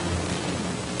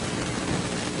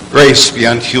Grace be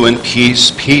unto you and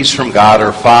peace. Peace from God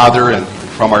our Father and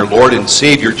from our Lord and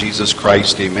Savior Jesus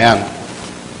Christ. Amen.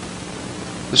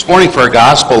 This morning for our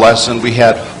gospel lesson we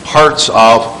had parts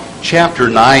of chapter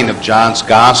 9 of John's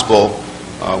Gospel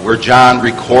where John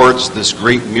records this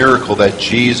great miracle that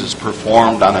Jesus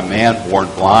performed on a man born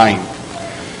blind.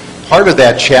 Part of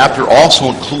that chapter also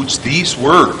includes these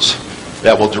words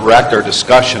that will direct our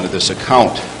discussion of this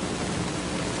account.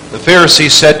 The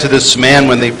Pharisees said to this man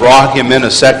when they brought him in a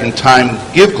second time,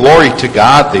 "Give glory to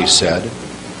God," they said.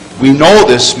 "We know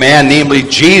this man, namely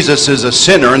Jesus, is a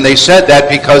sinner." And they said that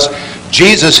because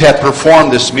Jesus had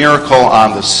performed this miracle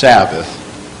on the Sabbath.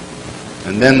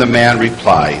 And then the man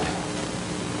replied,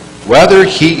 "Whether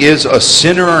he is a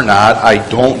sinner or not, I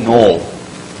don't know.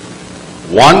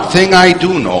 One thing I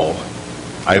do know,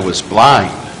 I was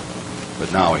blind,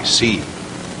 but now I see."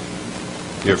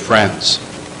 Dear friends,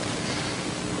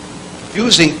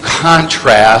 using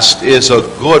contrast is a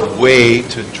good way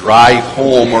to drive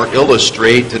home or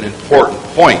illustrate an important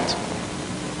point.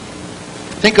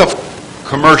 Think of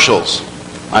commercials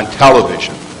on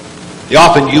television. They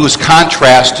often use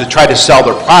contrast to try to sell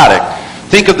their product.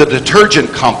 Think of the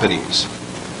detergent companies.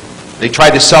 They try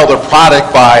to sell their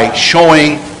product by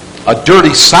showing a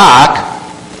dirty sock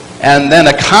and then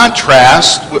a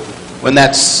contrast when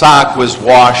that sock was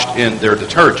washed in their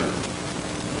detergent.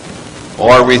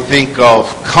 Or we think of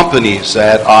companies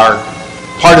that are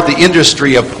part of the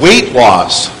industry of weight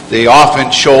loss. They often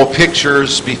show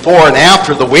pictures before and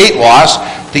after the weight loss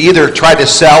to either try to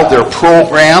sell their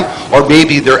program or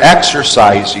maybe their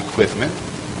exercise equipment.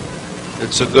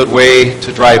 It's a good way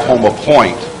to drive home a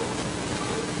point.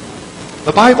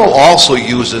 The Bible also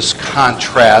uses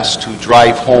contrast to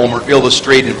drive home or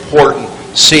illustrate important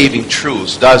saving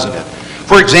truths, doesn't it?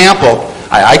 For example,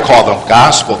 I call them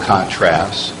gospel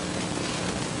contrasts.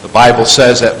 The Bible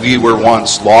says that we were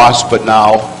once lost, but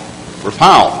now we're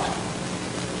found.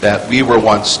 That we were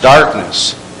once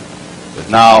darkness, but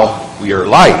now we are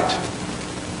light.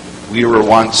 We were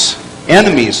once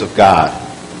enemies of God,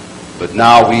 but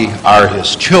now we are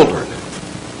His children.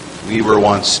 We were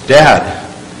once dead,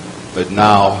 but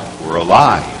now we're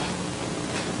alive.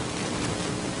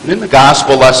 And in the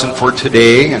gospel lesson for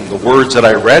today, and the words that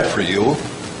I read for you,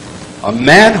 a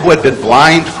man who had been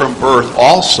blind from birth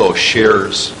also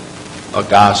shares a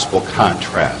gospel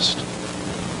contrast.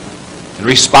 In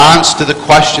response to the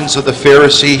questions of the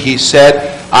Pharisee, he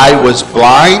said, "I was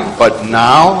blind, but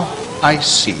now I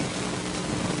see."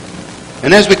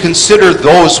 And as we consider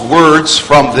those words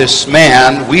from this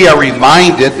man, we are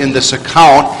reminded in this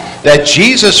account that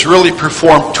Jesus really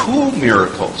performed two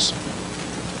miracles,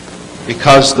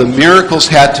 because the miracles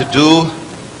had to do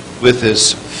with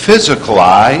his physical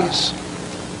eyes,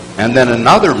 and then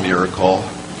another miracle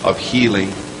of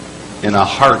healing in a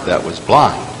heart that was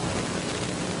blind.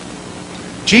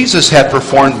 Jesus had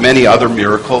performed many other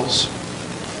miracles.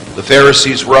 The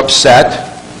Pharisees were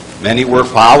upset. Many were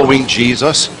following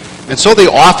Jesus. And so they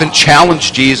often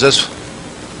challenged Jesus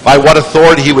by what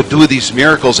authority he would do these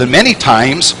miracles. And many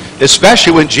times,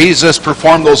 especially when Jesus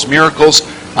performed those miracles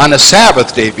on a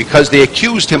Sabbath day, because they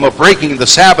accused him of breaking the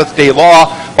Sabbath day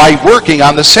law by working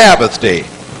on the Sabbath day.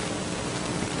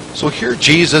 So here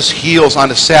Jesus heals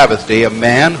on a Sabbath day a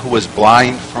man who was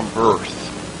blind from birth.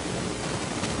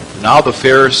 Now the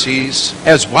Pharisees,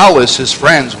 as well as his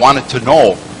friends, wanted to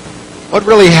know what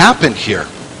really happened here.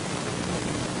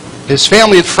 His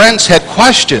family and friends had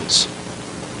questions.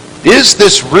 Is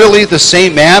this really the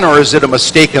same man, or is it a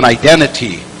mistaken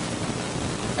identity?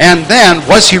 And then,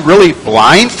 was he really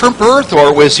blind from birth,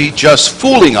 or was he just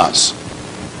fooling us?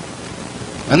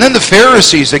 And then the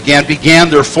Pharisees again began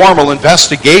their formal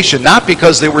investigation, not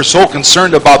because they were so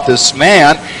concerned about this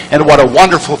man and what a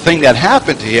wonderful thing that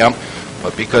happened to him,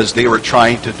 but because they were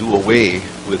trying to do away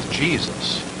with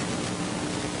Jesus.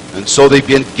 And so they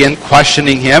begin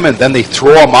questioning him, and then they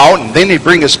throw him out, and then they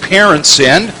bring his parents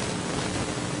in.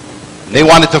 And they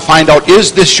wanted to find out,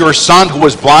 is this your son who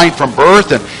was blind from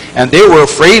birth? And they were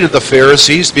afraid of the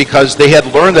Pharisees because they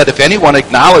had learned that if anyone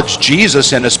acknowledged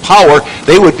Jesus and his power,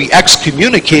 they would be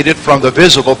excommunicated from the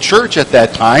visible church at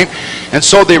that time. And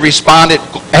so they responded,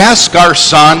 "Ask our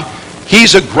son.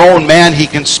 He's a grown man. He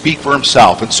can speak for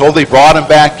himself." And so they brought him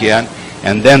back in,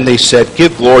 and then they said,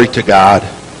 "Give glory to God.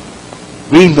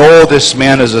 We know this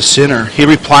man is a sinner." He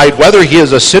replied, "Whether he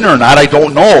is a sinner or not, I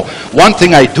don't know. One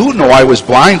thing I do know, I was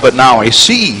blind, but now I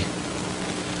see."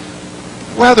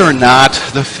 Whether or not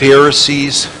the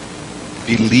Pharisees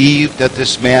believed that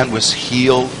this man was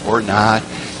healed or not,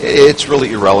 it's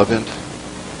really irrelevant.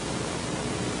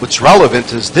 What's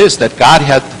relevant is this, that God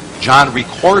had John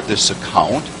record this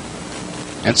account,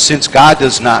 and since God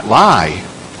does not lie,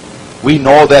 we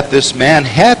know that this man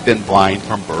had been blind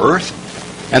from birth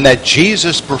and that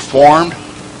Jesus performed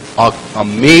an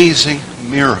amazing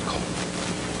miracle.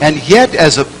 And yet,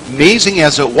 as amazing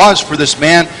as it was for this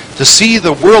man to see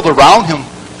the world around him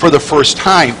for the first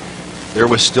time, there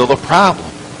was still a problem.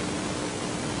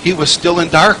 He was still in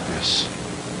darkness.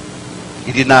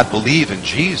 He did not believe in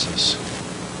Jesus.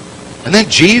 And then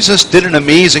Jesus did an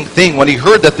amazing thing. When he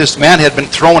heard that this man had been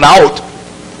thrown out,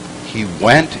 he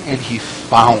went and he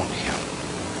found him.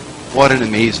 What an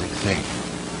amazing thing.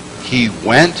 He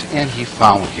went and he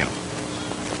found him.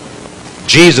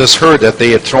 Jesus heard that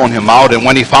they had thrown him out, and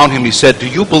when he found him, he said, "Do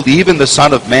you believe in the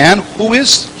Son of Man?" "Who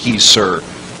is he, sir?"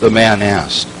 the man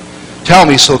asked. "Tell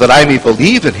me so that I may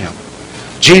believe in him."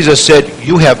 Jesus said,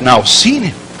 "You have now seen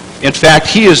him. In fact,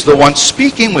 he is the one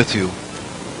speaking with you."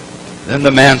 Then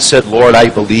the man said, "Lord, I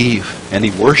believe," and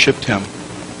he worshipped him.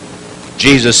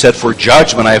 Jesus said, "For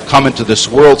judgment I have come into this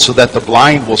world so that the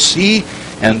blind will see,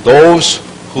 and those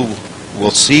who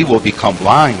will see will become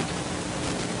blind."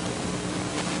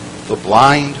 The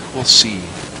blind will see.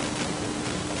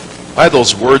 By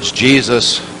those words,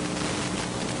 Jesus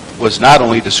was not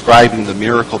only describing the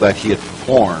miracle that he had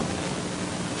performed,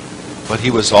 but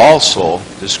he was also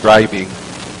describing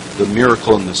the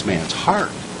miracle in this man's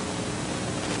heart.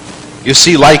 You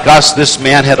see, like us, this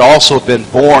man had also been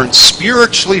born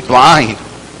spiritually blind.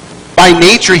 By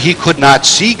nature, he could not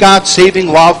see God's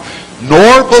saving love,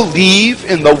 nor believe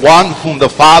in the one whom the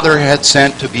Father had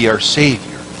sent to be our Savior.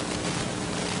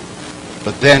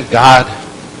 But then God,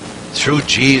 through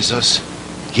Jesus,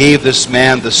 gave this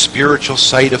man the spiritual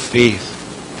sight of faith.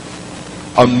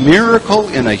 A miracle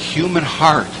in a human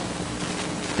heart.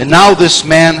 And now this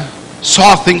man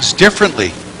saw things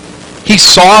differently. He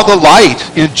saw the light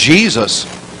in Jesus.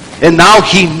 And now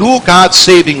he knew God's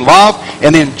saving love.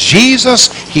 And in Jesus,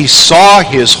 he saw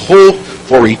his hope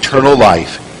for eternal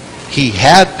life. He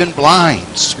had been blind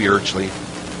spiritually,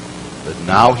 but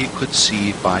now he could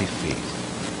see by faith.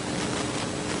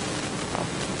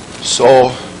 So,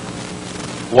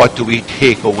 what do we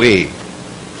take away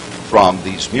from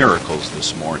these miracles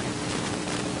this morning?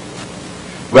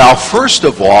 Well, first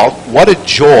of all, what a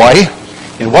joy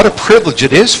and what a privilege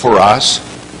it is for us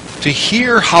to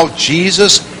hear how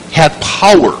Jesus had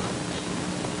power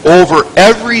over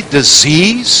every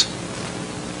disease,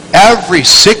 every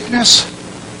sickness,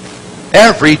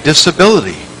 every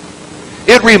disability.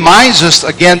 It reminds us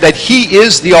again that he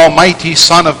is the Almighty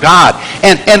Son of God.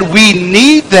 And we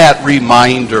need that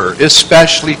reminder,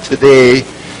 especially today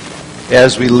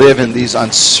as we live in these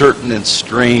uncertain and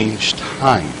strange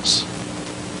times.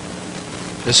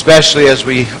 Especially as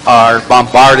we are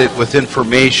bombarded with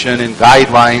information and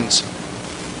guidelines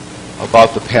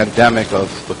about the pandemic of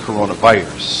the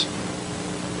coronavirus.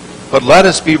 But let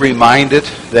us be reminded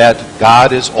that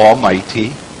God is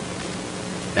almighty,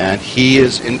 and he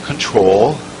is in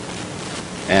control,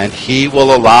 and he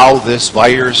will allow this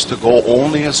virus to go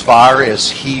only as far as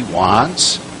he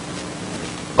wants,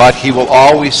 but he will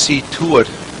always see to it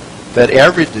that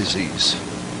every disease,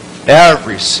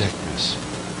 every sickness,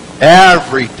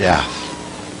 every death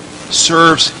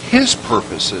serves his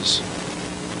purposes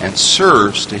and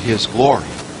serves to his glory.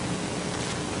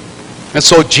 And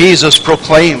so Jesus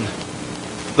proclaimed,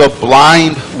 "The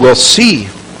blind will see."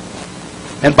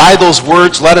 And by those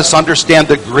words, let us understand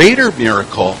the greater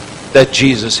miracle that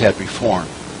Jesus had performed.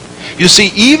 You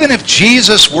see, even if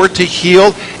Jesus were to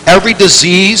heal every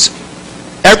disease,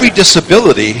 every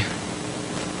disability,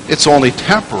 it's only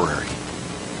temporary.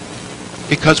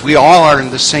 Because we all are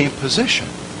in the same position.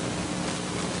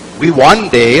 We one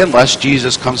day, unless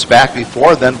Jesus comes back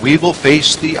before then, we will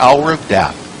face the hour of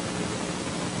death.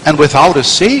 And without a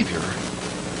Savior,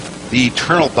 the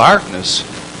eternal darkness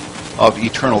of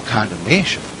eternal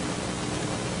condemnation.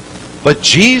 But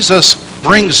Jesus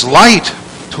brings light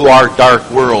to our dark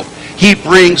world. He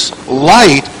brings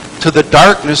light to the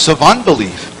darkness of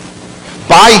unbelief.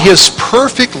 By his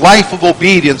perfect life of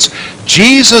obedience,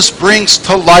 Jesus brings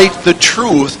to light the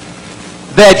truth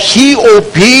that he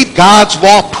obeyed God's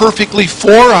law perfectly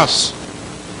for us.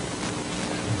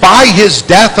 By his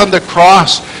death on the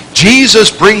cross, Jesus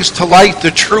brings to light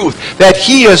the truth that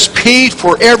he has paid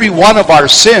for every one of our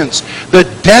sins. The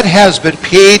debt has been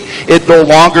paid. It no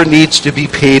longer needs to be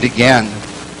paid again.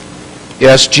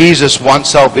 Yes, Jesus won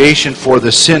salvation for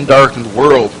the sin-darkened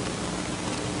world.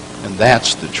 And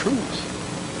that's the truth.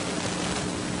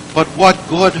 But what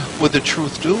good would the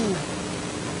truth do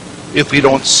if we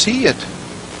don't see it?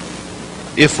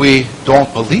 If we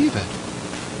don't believe it?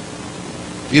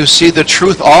 You see, the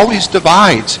truth always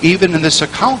divides. Even in this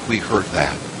account we heard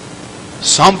that.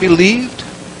 Some believed,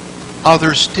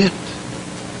 others didn't.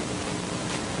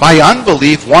 By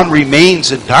unbelief, one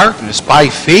remains in darkness. By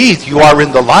faith, you are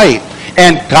in the light.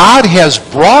 And God has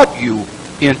brought you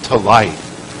into light.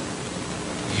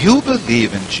 You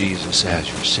believe in Jesus as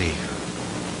your Savior.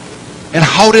 And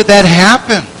how did that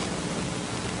happen?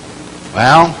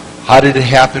 Well, how did it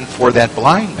happen for that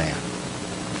blind man?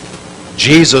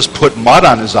 Jesus put mud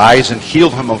on his eyes and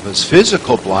healed him of his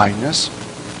physical blindness,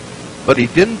 but he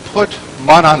didn't put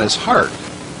mud on his heart.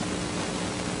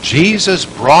 Jesus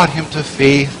brought him to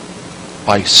faith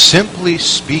by simply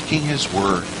speaking his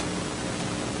word.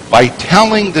 By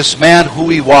telling this man who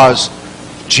he was,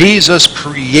 Jesus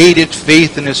created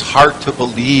faith in his heart to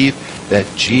believe that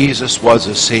Jesus was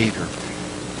a Savior.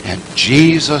 And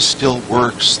Jesus still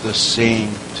works the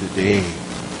same today.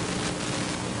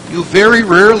 You very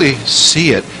rarely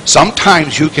see it.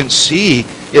 Sometimes you can see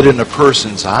it in a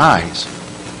person's eyes.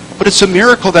 But it's a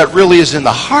miracle that really is in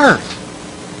the heart.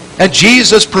 And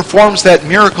Jesus performs that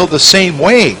miracle the same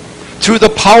way, through the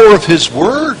power of his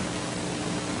word.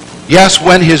 Yes,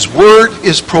 when his word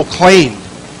is proclaimed,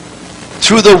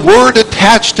 through the word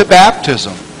attached to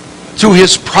baptism, through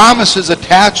his promises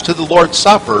attached to the Lord's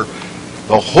Supper,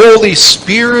 the Holy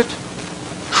Spirit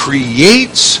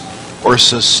creates or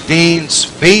sustains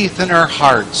faith in our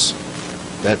hearts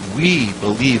that we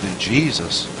believe in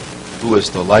Jesus, who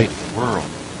is the light of the world.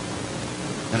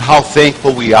 And how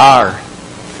thankful we are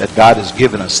that God has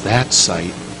given us that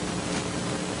sight.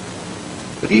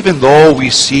 But even though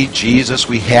we see Jesus,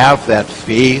 we have that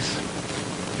faith,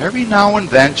 every now and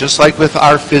then, just like with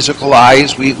our physical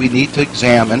eyes, we need to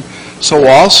examine. So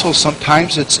also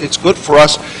sometimes it's good for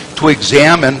us to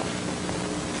examine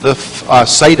the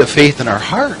sight of faith in our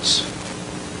hearts.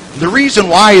 The reason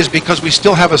why is because we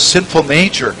still have a sinful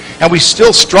nature, and we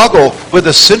still struggle with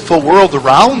a sinful world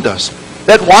around us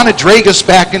that want to drag us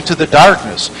back into the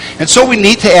darkness. And so we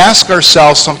need to ask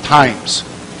ourselves sometimes,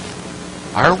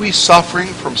 are we suffering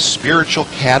from spiritual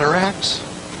cataracts?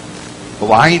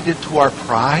 Blinded to our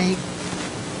pride?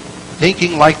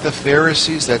 Thinking like the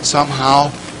Pharisees that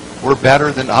somehow we're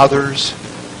better than others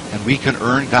and we can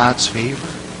earn God's favor?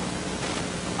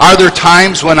 Are there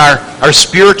times when our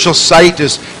spiritual sight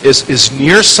is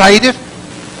nearsighted?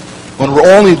 When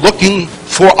we're only looking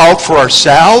out for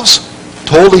ourselves?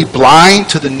 Totally blind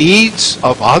to the needs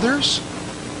of others?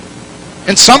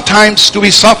 And sometimes do we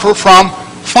suffer from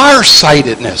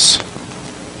farsightedness?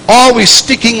 Always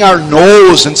sticking our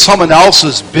nose in someone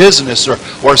else's business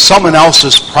or someone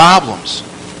else's problems.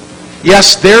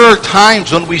 Yes, there are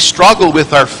times when we struggle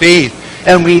with our faith,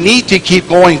 and we need to keep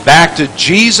going back to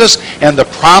Jesus and the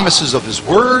promises of his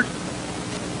word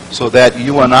so that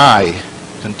you and I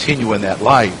continue in that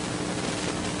light.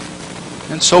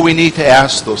 And so we need to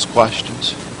ask those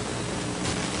questions.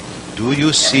 Do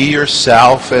you see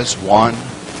yourself as one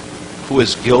who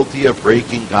is guilty of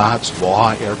breaking God's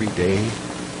law every day?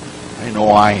 I know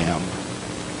I am.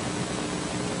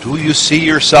 Do you see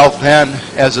yourself then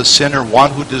as a sinner,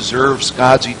 one who deserves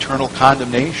God's eternal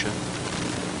condemnation?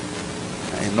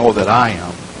 I know that I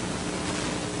am.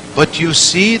 But you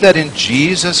see that in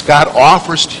Jesus, God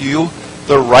offers to you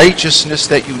the righteousness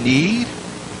that you need?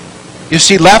 You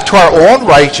see, left to our own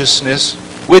righteousness,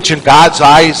 which in God's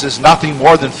eyes is nothing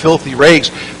more than filthy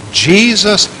rags,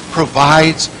 Jesus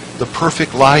provides the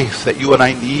perfect life that you and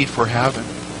I need for heaven.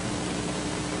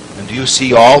 And do you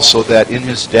see also that in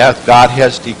his death, God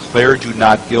has declared you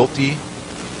not guilty,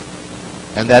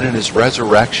 and that in his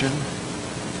resurrection,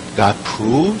 God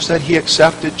proves that he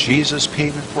accepted Jesus'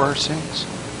 payment for our sins?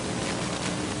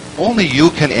 Only you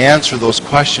can answer those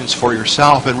questions for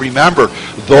yourself. And remember,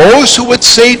 those who would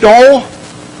say no,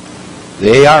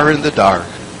 they are in the dark.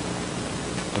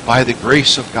 But by the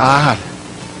grace of God,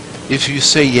 if you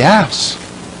say yes,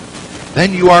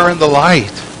 then you are in the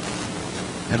light.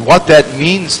 And what that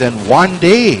means, then one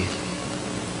day,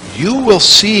 you will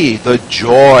see the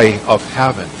joy of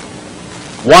heaven.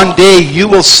 One day you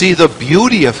will see the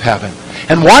beauty of heaven.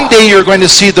 And one day you're going to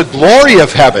see the glory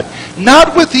of heaven.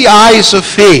 Not with the eyes of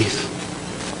faith,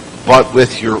 but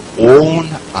with your own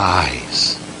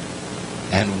eyes.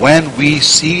 And when we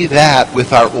see that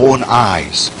with our own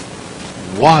eyes,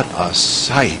 what a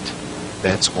sight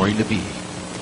that's going to be.